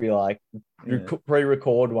and just be like,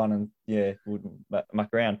 pre-record one and muck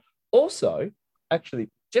around. Also, actually,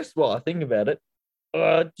 just while I think about it,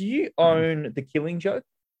 do you own The Killing Joke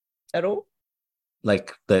at all?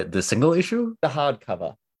 Like the single issue? The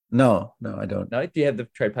hardcover? No, I don't. No? Do you have the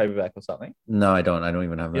trade paperback or something? No, I don't. I don't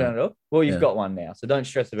even have that. You don't know? Well, you've got one now, so don't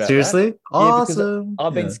stress about Seriously? that. Awesome.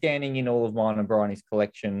 I've been scanning in all of mine and Bryony's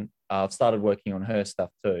collection. I've started working on her stuff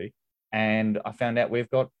too. And I found out we've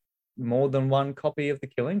got more than one copy of The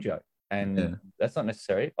Killing Joke. And that's not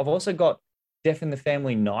necessary. I've also got Death in the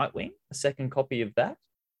Family Nightwing, a second copy of that,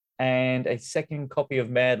 and a second copy of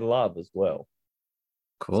Mad Love as well.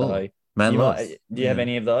 Cool. So Mad Love. Do you have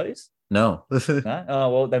any of those? No. No? Oh,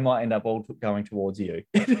 well, they might end up all going towards you.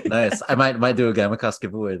 Nice. I might do a Gamma cast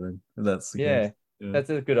giveaway then. That's That's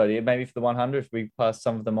a good idea. Maybe for the 100, if we pass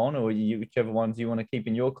some of them on, or whichever ones you want to keep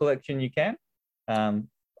in your collection, you can.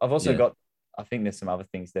 I've also got, I think there's some other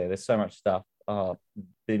things there. There's so much stuff. The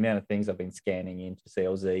amount of things I've been scanning into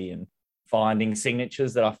CLZ and finding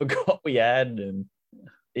signatures that I forgot we had. And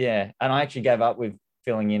and I actually gave up with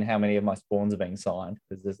filling in how many of my spawns are being signed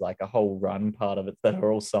because there's like a whole run part of it that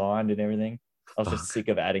are all signed and everything. I was just sick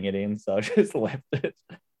of adding it in, so I just left it.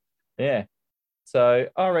 Yeah. So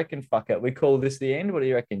I reckon, fuck it. We call this the end. What do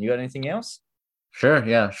you reckon? You got anything else? Sure.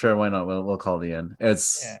 Yeah, sure. Why not? We'll call the end.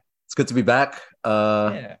 It's good to be back.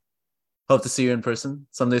 Hope to see you in person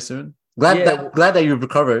someday soon. Glad that you've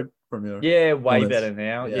recovered from your way better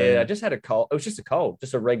now. I just had a cold. It was just a cold,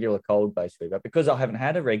 just a regular cold basically. But because I haven't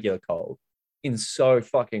had a regular cold in so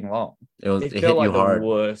fucking long, it felt like the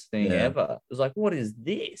worst thing ever. It was like, what is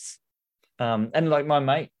this? And like my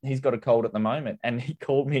mate, he's got a cold at the moment, and he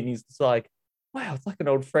called me and he's just like, wow, it's like an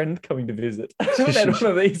old friend coming to visit. I haven't had one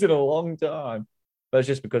of these in a long time. But it's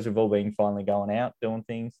just because we've all been finally going out, doing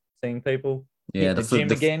things, seeing people. Yeah, the gym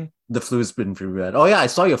again. The flu's been pretty bad. Oh yeah, I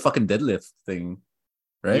saw your fucking deadlift thing,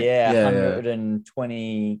 right? Yeah,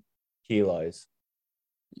 120 kilos.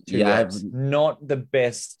 Not the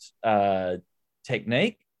best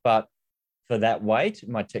technique, but for that weight,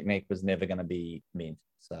 my technique was never going to be mint.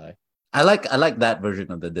 So I like that version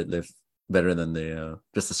of the deadlift better than the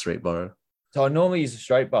just a straight bar. So I normally use a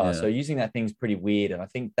straight bar. So using that thing's pretty weird. And I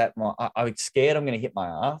think that I'm scared I'm going to hit my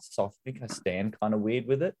ass. So I think I stand kind of weird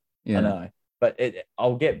with it. Yeah. I know. But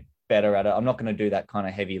I'll get better at it. I'm not going to do that kind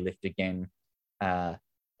of heavy lift again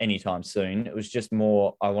anytime soon. It was just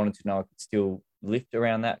more I wanted to know I could still lift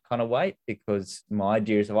around that kind of weight because my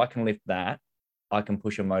idea is if I can lift that, I can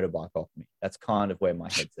push a motorbike off me. That's kind of where my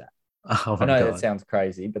head's at. I know that sounds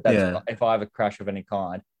crazy, but that's if I have a crash of any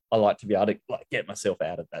kind, I like to be able to get myself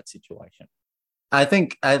out of that situation. I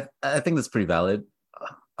think that's pretty valid.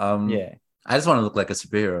 I just want to look like a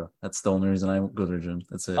superhero. That's the only reason I go to the gym.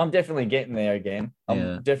 That's it. I'm definitely getting there again.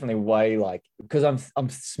 I'm definitely way because I'm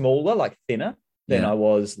smaller, thinner than I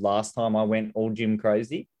was last time I went all gym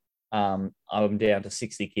crazy. I'm down to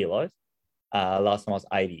 60 kilos. Last time I was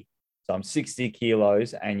 80. So I'm 60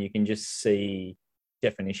 kilos and you can just see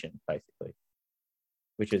definition basically,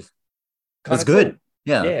 which is that's good. Cool.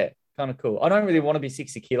 Yeah. Kind of cool. I don't really want to be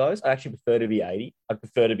 60 kilos. I actually prefer to be 80. I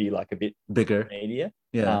prefer to be a bit bigger, meatier.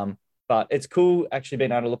 Yeah. But it's cool actually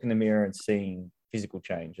being able to look in the mirror and seeing physical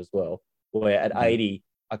change as well. Where at 80,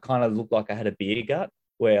 I kind of looked like I had a beer gut,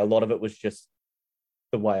 where a lot of it was just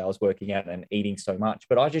the way I was working out and eating so much.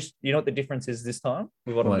 But I just, you know what the difference is this time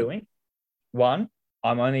with what I'm doing? One,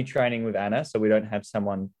 I'm only training with Anna, so we don't have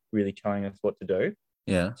someone really telling us what to do.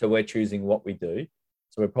 Yeah. So we're choosing what we do.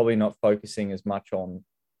 So we're probably not focusing as much on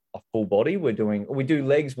a full body. We do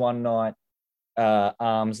legs one night,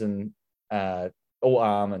 arms and all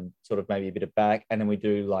arm and sort of maybe a bit of back, and then we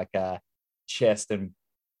do chest and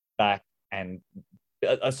back and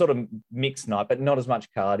a sort of mixed night, but not as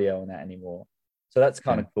much cardio on that anymore. So that's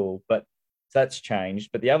kind of cool. But So that's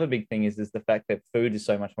changed. But the other big thing is the fact that food is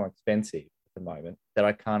so much more expensive at the moment that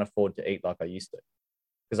I can't afford to eat like I used to.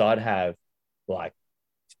 Because I'd have like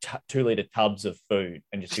 2 liter tubs of food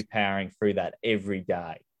and just be powering through that every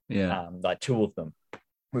day. Yeah. Like 2 of them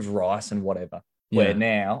with rice and whatever. Where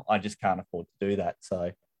now I just can't afford to do that.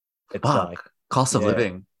 So it's like cost of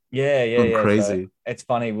living. Yeah. Crazy. So it's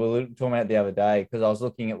funny. We were talking about it the other day because I was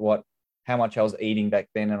looking at how much I was eating back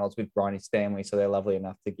then, and I was with Bryony's family, so they're lovely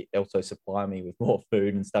enough to also supply me with more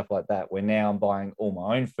food and stuff like that. Where now I'm buying all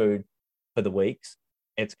my own food for the weeks.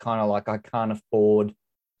 It's kind of like I can't afford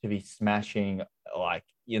to be smashing, like,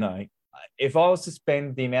 if I was to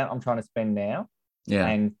spend the amount I'm trying to spend now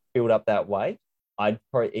and build up that weight, I'd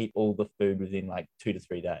probably eat all the food within like 2 to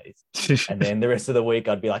 3 days. And then the rest of the week,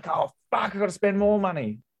 I'd be like, oh, fuck, I got to spend more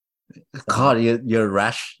money. So, God, you're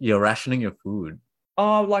rationing your food.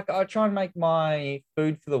 Oh, like I try and make my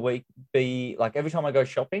food for the week be like every time I go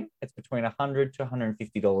shopping, it's between $100 to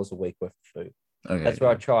 $150 a week worth of food. Okay, that's where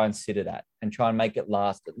I try and sit it at and try and make it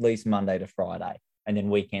last at least Monday to Friday. And then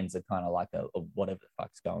weekends are kind of like a whatever the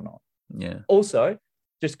fuck's going on. Yeah. Also,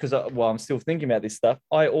 just because I'm still thinking about this stuff,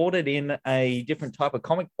 I ordered in a different type of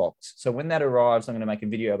comic box. So when that arrives, I'm going to make a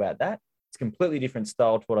video about that. It's completely different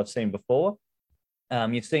style to what I've seen before.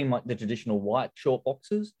 You've seen like the traditional white short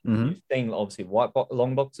boxes. Mm-hmm. You've seen obviously white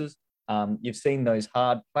long boxes. You've seen those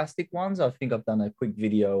hard plastic ones. I think I've done a quick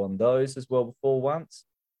video on those as well before once,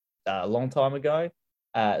 a long time ago.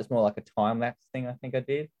 It's more like a time-lapse thing I think I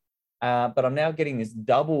did. But I'm now getting this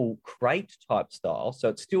double crate type style. So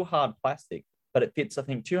it's still hard plastic, but it fits, I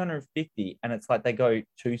think, 250, and it's like they go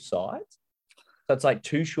 2 sides. So it's like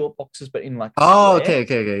 2 short boxes, but in like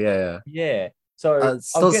okay, yeah. So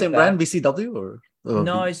still same brand, BCW or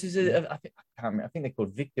no? This is I can't remember. I think they're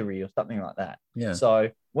called Victory or something like that. Yeah. So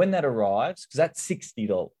when that arrives, because that's $60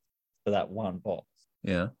 for that one box.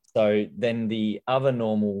 Yeah. So then the other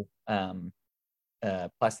normal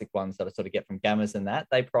plastic ones that I sort of get from Gammas and that,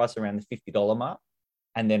 they price around the $50 mark,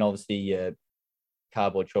 and then obviously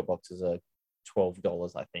cardboard short boxes are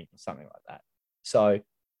 $12, I think, or something like that. So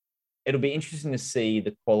it'll be interesting to see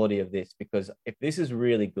the quality of this, because if this is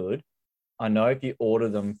really good, I know if you order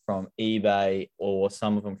them from eBay or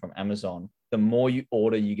some of them from Amazon, the more you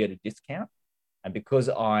order, you get a discount. And because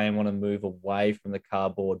I want to move away from the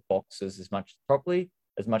cardboard boxes as much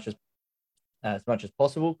as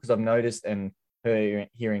possible, because I've noticed and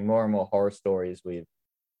hearing more and more horror stories with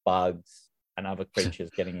bugs and other creatures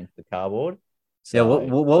getting into the cardboard. So, yeah,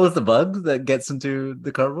 what was the bug that gets into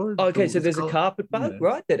the cardboard? Okay, so there's a carpet bug,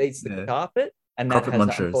 right, that eats the carpet, and that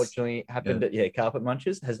has unfortunately happened at carpet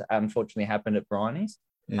munchers has unfortunately happened at Bryony's.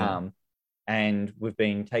 And we've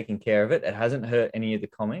been taking care of it. It hasn't hurt any of the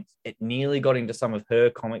comics. It nearly got into some of her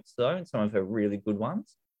comics though, and some of her really good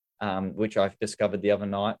ones, which I've discovered the other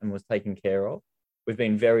night and was taken care of. We've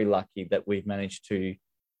been very lucky that we've managed to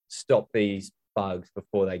stop these bugs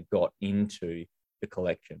before they got into the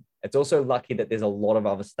collection. It's also lucky that there's a lot of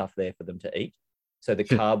other stuff there for them to eat. So the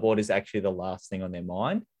cardboard is actually the last thing on their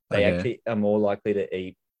mind. They actually are more likely to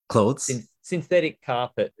eat clothes. Synthetic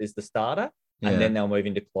carpet is the starter, and then they'll move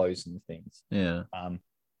into clothes and things. Yeah.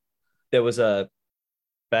 There was a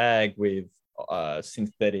bag with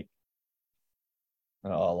synthetic,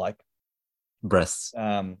 like breasts.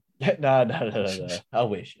 No. I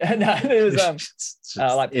wish. No, it was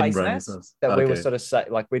like placemats that we were sort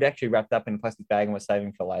of like we'd actually wrapped up in a plastic bag and were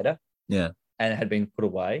saving for later. Yeah. And it had been put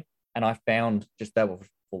away. And I found just they were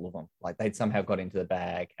full of them. Like they'd somehow got into the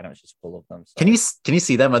bag and it was just full of them. So. Can you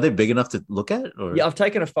see them? Are they big enough to look at? Or? Yeah, I've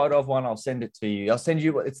taken a photo of one. I'll send it to you. I'll send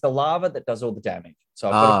you. It's the larva that does all the damage. So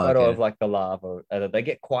I've got a photo of like the larva. They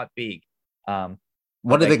get quite big.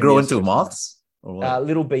 What do they grow into? Moths? Or what?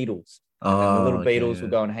 Little beetles. And the little beetles will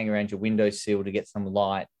yeah. go and hang around your windowsill to get some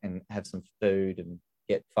light and have some food and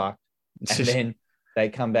get fucked. And then they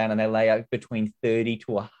come down and they lay out between 30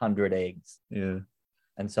 to 100 eggs. Yeah.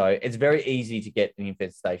 And so it's very easy to get an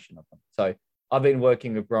infestation of them. So I've been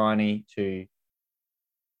working with Bryony to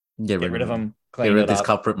get rid of them, get rid of these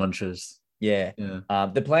carpet munchers. Yeah.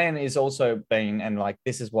 The plan is also been, and like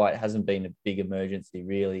this is why it hasn't been a big emergency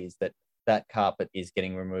really, is that carpet is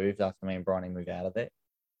getting removed after me and Bryony move out of there.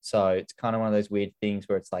 So it's kind of one of those weird things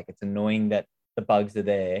where it's like it's annoying that the bugs are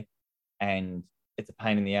there and it's a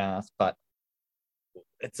pain in the ass, but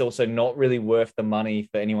it's also not really worth the money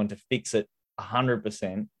for anyone to fix it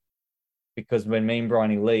 100%, because when me and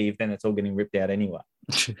Bryony leave, then it's all getting ripped out anyway.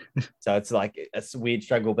 So it's like it's a weird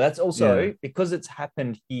struggle. But that's also because it's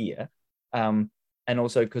happened here, and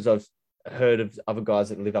also because I've heard of other guys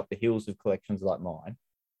that live up the hills with collections like mine.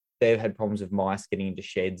 They've had problems with mice getting into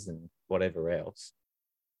sheds and whatever else.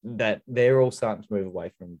 That they're all starting to move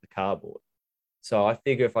away from the cardboard. So I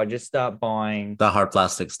figure if I just start buying The hard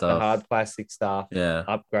plastic the stuff. hard plastic stuff, Yeah.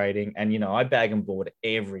 upgrading, and I bag and board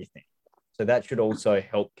everything. So that should also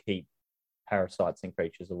help keep parasites and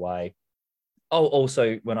creatures away. Oh,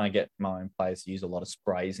 also when I get my own place, use a lot of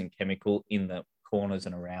sprays and chemical in the corners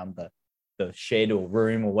and around the shed or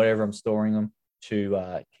room or whatever I'm storing them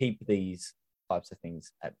to keep these types of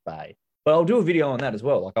things at bay. But I'll do a video on that as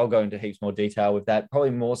well. Like I'll go into heaps more detail with that, probably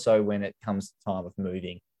more so when it comes to time of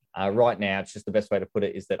moving. Right now, it's just the best way to put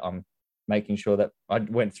it is that I'm making sure that I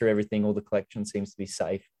went through everything. All the collection seems to be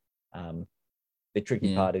safe. The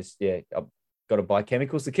tricky part is, I've got to buy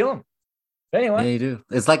chemicals to kill them. But anyway. Yeah, you do.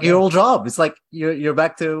 It's like your old job. It's like you're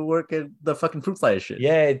back to work at the fucking fruit fly shit.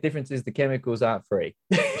 Yeah, the difference is the chemicals aren't free.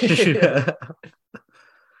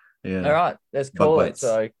 Yeah. All right, let's call it.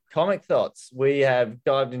 So, comic thoughts. We have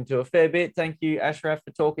dived into a fair bit. Thank you, Ashraf,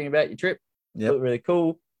 for talking about your trip. Yep. Really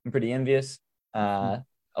cool. I'm pretty envious. I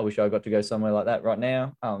wish I got to go somewhere like that right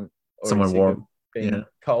now. Somewhere warm. Being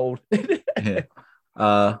cold.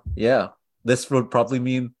 Yeah. This would probably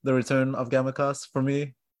mean the return of Gamacast for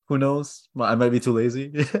me. Who knows? I might be too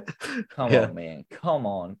lazy. Come on, man. Come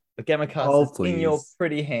on. The Gamacast is in your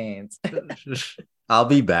pretty hands. I'll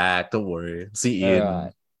be back. Don't worry. See Ian.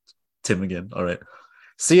 Right. Tim again. All right.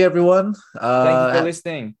 See everyone. Thank you for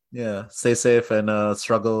listening. Yeah. Stay safe and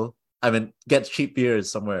struggle. I mean, get cheap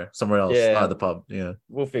beers somewhere else. Yeah. Not at the pub. Yeah.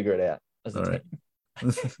 We'll figure it out. All right.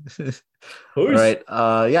 All right.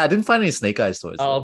 Yeah, I didn't find any Snake Eyes toys.